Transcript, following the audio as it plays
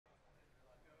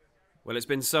Well, it's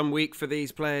been some week for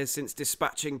these players since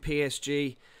dispatching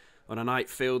PSG on a night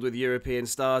filled with European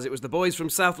stars. It was the boys from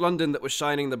South London that were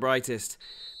shining the brightest.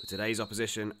 But today's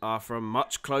opposition are from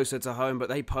much closer to home, but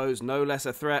they pose no less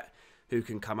a threat. Who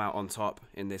can come out on top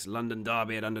in this London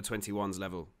derby at under-21s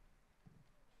level?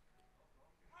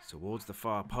 Towards the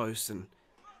far post and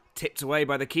tipped away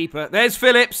by the keeper. There's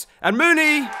Phillips and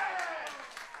Mooney!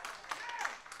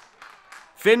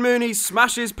 Fionn Mooney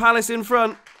smashes Palace in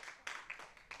front.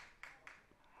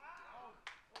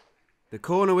 The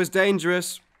corner was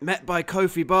dangerous, met by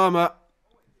Kofi Barmer.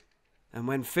 And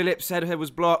when Phillips' header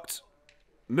was blocked,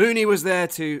 Mooney was there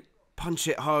to punch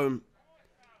it home.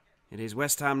 It is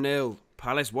West Ham 0,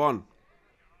 Palace 1.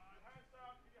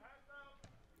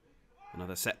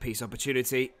 Another set-piece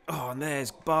opportunity. Oh, and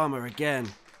there's Barmer again.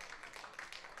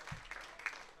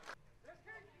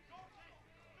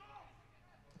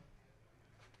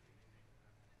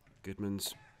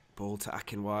 Goodman's ball to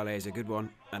Akinwale is a good one.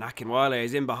 And Akinwale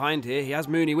is in behind here. He has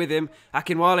Mooney with him.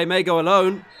 Akinwale may go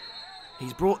alone.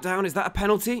 He's brought down. Is that a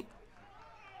penalty?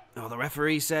 Oh, the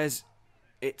referee says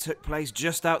it took place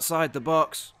just outside the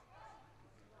box.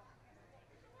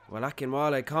 Well,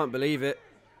 Akinwale can't believe it.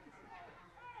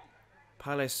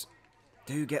 Palace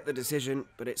do get the decision,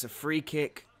 but it's a free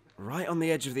kick right on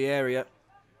the edge of the area.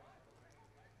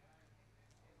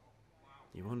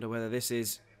 You wonder whether this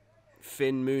is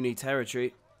Fionn Mooney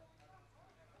territory.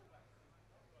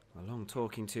 A long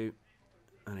talking to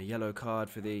and a yellow card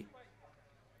for the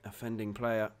offending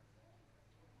player.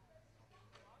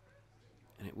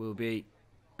 And it will be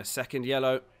a second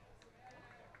yellow.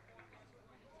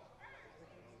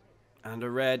 And a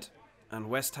red. And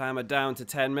West Ham are down to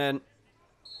 10 men.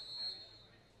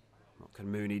 What can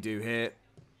Mooney do here?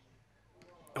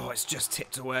 Oh, it's just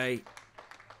tipped away.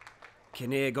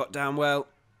 Kinnear got down well.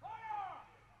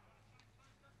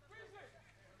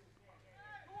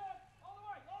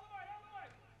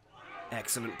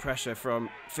 Excellent pressure from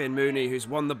Fionn Mooney, who's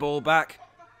won the ball back.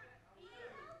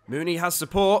 Mooney has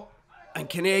support. And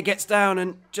Kinnear gets down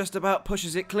and just about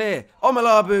pushes it clear.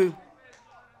 Omalabu.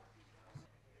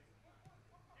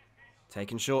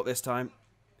 Taken short this time.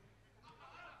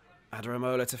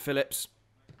 Adaramola to Phillips.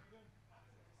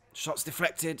 Shots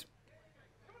deflected.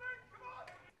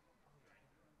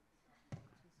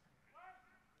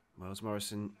 Wells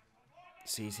Morrison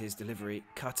sees his delivery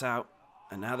cut out.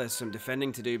 And now there's some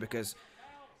defending to do because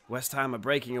West Ham are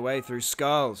breaking away through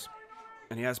Scarles.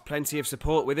 And he has plenty of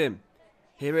support with him.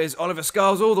 Here is Oliver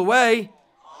Scarles all the way.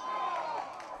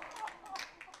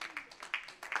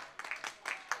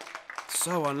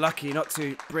 So unlucky not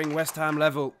to bring West Ham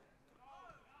level.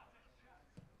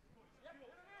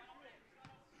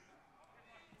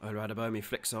 Olaradobomi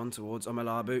flicks on towards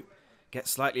Omalabu. Gets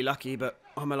slightly lucky, but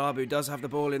Omalabu does have the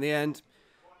ball in the end.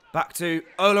 Back to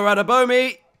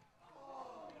Olaradobomi.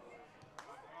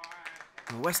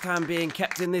 West Ham being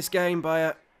kept in this game by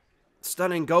a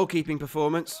stunning goalkeeping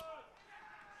performance.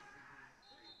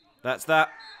 That's that.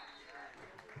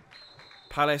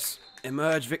 Palace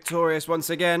emerge victorious once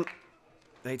again.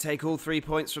 They take all 3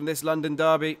 points from this London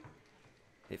derby.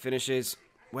 It finishes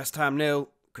West Ham 0,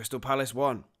 Crystal Palace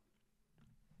 1.